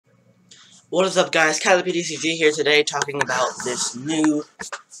What is up, guys? PDCG here today, talking about this new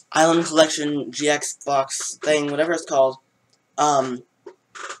Island Collection GX box thing, whatever it's called.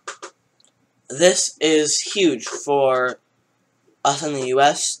 This is huge for us in the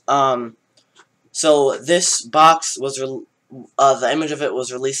U.S. So this box was the image of it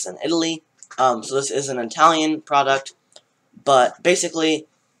was released in Italy. So this is an Italian product, but basically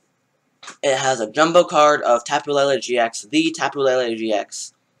it has a jumbo card of Tapu Lele GX, the Tapu Lele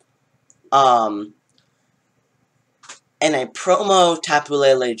GX. And a promo Tapu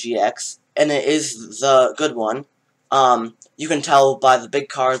Lele GX, and it is the good one. You can tell by the big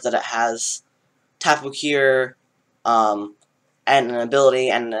card that it has Tapu Cure, and an ability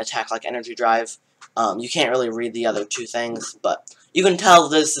and an attack like Energy Drive. You can't really read the other two things, but you can tell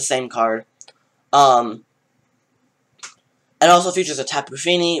that it's the same card. It also features a Tapu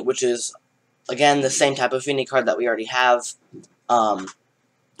Fini, which is, again, the same Tapu Fini card that we already have.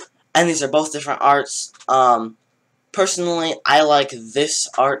 And these are both different arts. Personally, I like this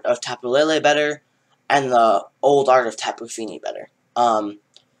art of Tapu Lele better, and the old art of Tapu Fini better.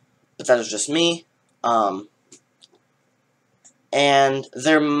 But that is just me. And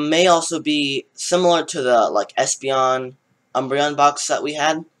there may also be, similar to the, Espeon Umbreon box that we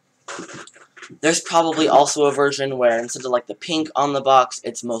had, there's probably also a version where instead of, the pink on the box,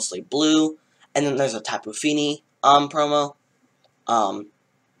 it's mostly blue, and then there's a Tapu Fini, promo,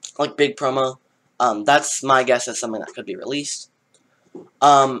 big promo. That's my guess as something that could be released.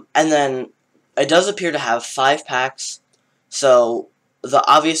 And then it does appear to have 5 packs. So the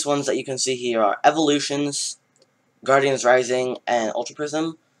obvious ones that you can see here are Evolutions, Guardians Rising, and Ultra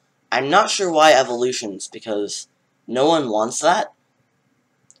Prism. I'm not sure why Evolutions, because no one wants that.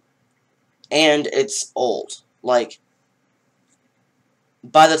 And it's old. By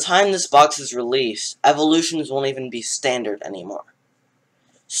the time this box is released, Evolutions won't even be standard anymore.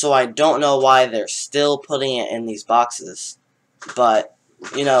 So I don't know why they're still putting it in these boxes. But,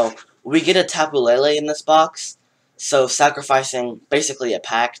 we get a Tapu Lele in this box, so sacrificing basically a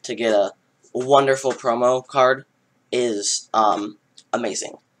pack to get a wonderful promo card is,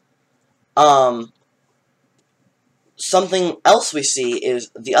 amazing. Something else we see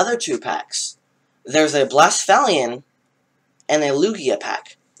is the other 2 packs. There's a Blastphalian and a Lugia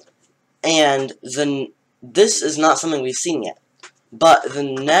pack. And this is not something we've seen yet. But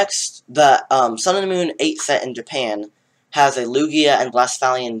the Sun and Moon 8 set in Japan has a Lugia and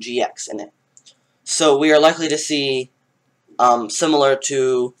Blastphalian GX in it. So we are likely to see, similar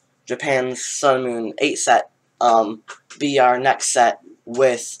to Japan's Sun and Moon 8 set, be our next set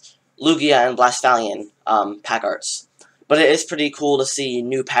with Lugia and Blastphalian pack arts. But it is pretty cool to see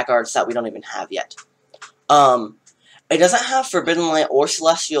new pack arts that we don't even have yet. It doesn't have Forbidden Light or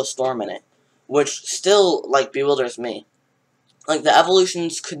Celestial Storm in it, which still, bewilders me. The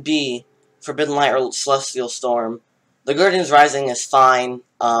Evolutions could be Forbidden Light or Celestial Storm. The Guardians Rising is fine.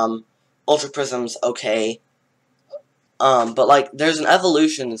 Ultra Prism's okay. But, there's an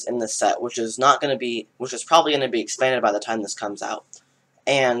Evolutions in this set, which is probably going to be expanded by the time this comes out.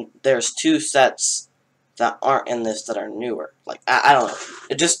 And there's 2 sets that aren't in this that are newer. I don't know.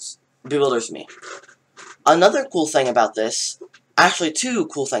 It just bewilders me. Another cool thing about this, actually 2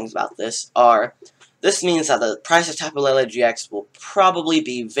 cool things about this, are this means that the price of Tapu Lele GX will probably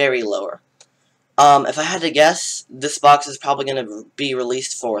be very lower. If I had to guess, this box is probably going to be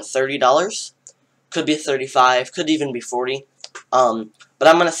released for $30. Could be $35, could even be $40. But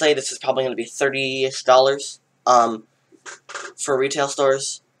I'm going to say this is probably going to be $30-ish, for retail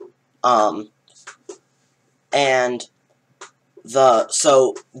stores. So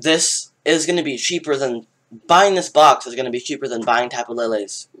this is going to be cheaper than, buying this box is going to be cheaper than buying Tapu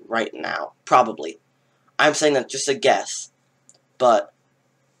Lele's right now, probably. I'm saying that's just a guess, but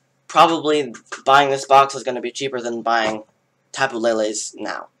probably buying this box is going to be cheaper than buying Tapu Lele's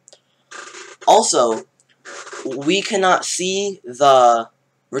now. Also, we cannot see the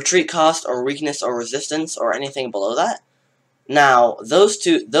retreat cost or weakness or resistance or anything below that. Now, those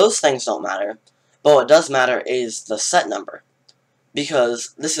things don't matter, but what does matter is the set number.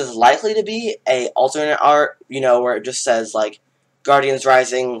 Because this is likely to be a alternate art, where it just says, Guardians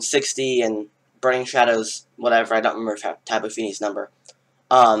Rising 60 and Burning Shadows, whatever, I don't remember Tapu Fini's number.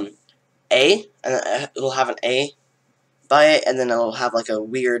 A, and it'll have an A by it, and then it'll have, a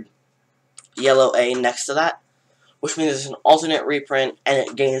weird yellow A next to that, which means it's an alternate reprint, and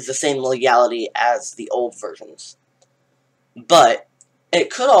it gains the same legality as the old versions. But it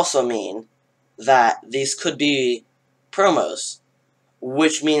could also mean that these could be promos,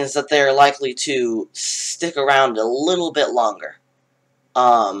 which means that they're likely to stick around a little bit longer.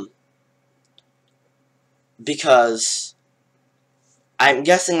 Because I'm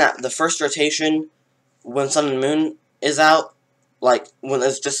guessing that the first rotation, when Sun and Moon is out, like, when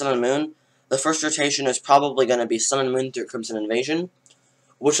it's just Sun and Moon, the first rotation is probably going to be Sun and Moon through Crimson Invasion,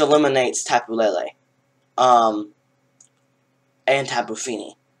 which eliminates Tapu Lele, and Tapu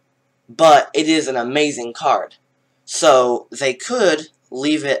Fini. But it is an amazing card. So, they could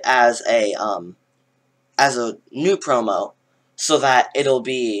leave it as a new promo, so that it'll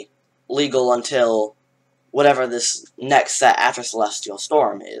be legal until whatever this next set after Celestial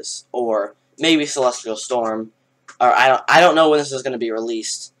Storm is, or maybe Celestial Storm, or I don't know when this is going to be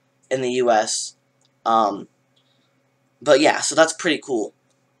released in the U.S. But yeah, so that's pretty cool.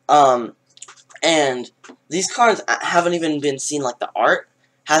 And these cards haven't even been seen, like the art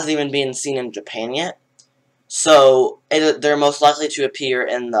hasn't even been seen in Japan yet. So they're most likely to appear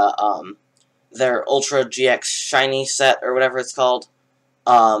in the their Ultra GX Shiny set or whatever it's called,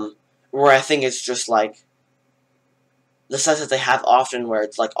 where I think it's just like the sets that they have often, where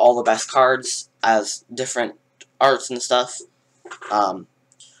it's like all the best cards as different arts and stuff.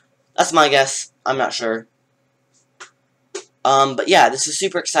 That's my guess. I'm not sure. But yeah, this is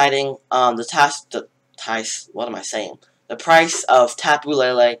super exciting. The price of Tapu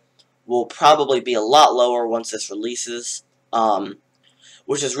Lele will probably be a lot lower once this releases,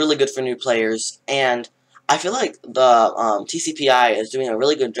 which is really good for new players. And I feel like the TCPI is doing a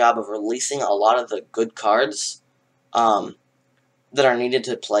really good job of releasing a lot of the good cards that are needed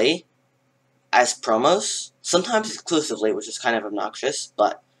to play as promos, sometimes exclusively, which is kind of obnoxious,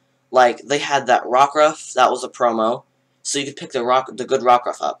 but like they had that Rockruff, that was a promo, so you could pick the good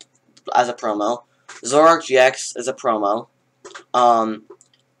Rockruff up as a promo. Zoroark GX is a promo. Not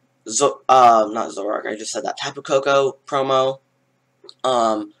Zoroark, I just said that. Tapu Koko promo.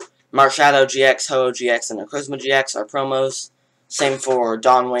 Marshadow GX, Ho-Oh GX, and Necrozma GX are promos. Same for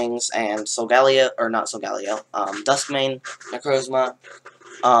Dawn Wings and Solgaleo, or not Solgaleo, Duskmane, Necrozma.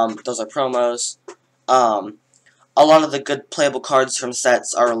 Those are promos. A lot of the good playable cards from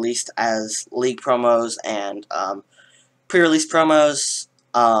sets are released as league promos and pre-release promos.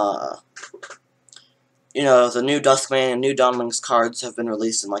 You know, the new Duskmane and new Dawn Wings cards have been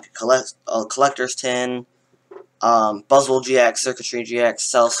released in like a collector's tin. Buzzwole GX, Circuitry GX,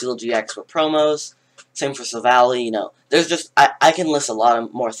 Celesteal GX were promos. Same for Silvally, you know. There's just, I can list a lot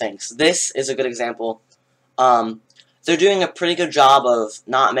of more things. This is a good example. They're doing a pretty good job of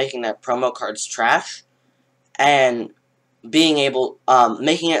not making their promo cards trash, and being able,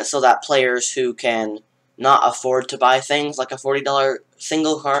 making it so that players who can not afford to buy things like a $40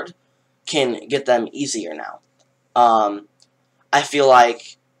 single card can get them easier now. I feel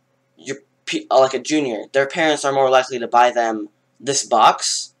like like a junior, their parents are more likely to buy them this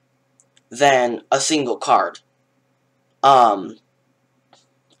box than a single card. And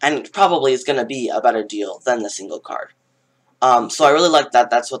it probably is going to be a better deal than the single card. So I really like that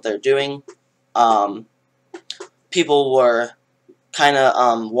that's what they're doing. People were kind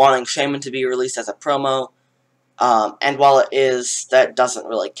of wanting Shaman to be released as a promo. And while it is, that doesn't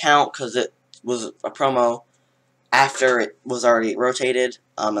really count because it was a promo after it was already rotated,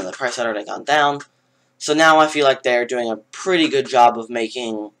 and the price had already gone down. So now I feel like they're doing a pretty good job of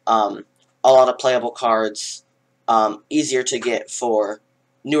making a lot of playable cards easier to get for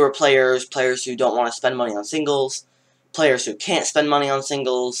newer players, players who don't want to spend money on singles, players who can't spend money on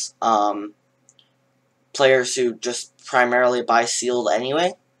singles, players who just primarily buy sealed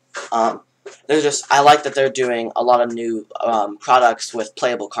anyway. I like that they're doing a lot of new products with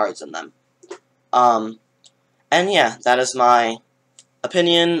playable cards in them. And yeah, that is my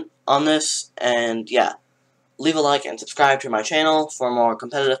opinion on this, and yeah, leave a like and subscribe to my channel for more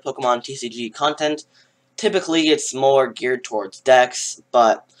competitive Pokemon TCG content. Typically, it's more geared towards decks,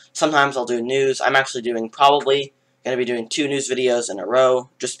 but sometimes I'll do news. I'm actually probably going to be doing 2 news videos in a row,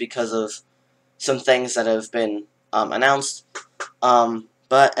 just because of some things that have been announced.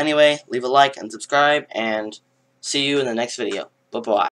 But anyway, leave a like and subscribe, and see you in the next video. Bye-bye.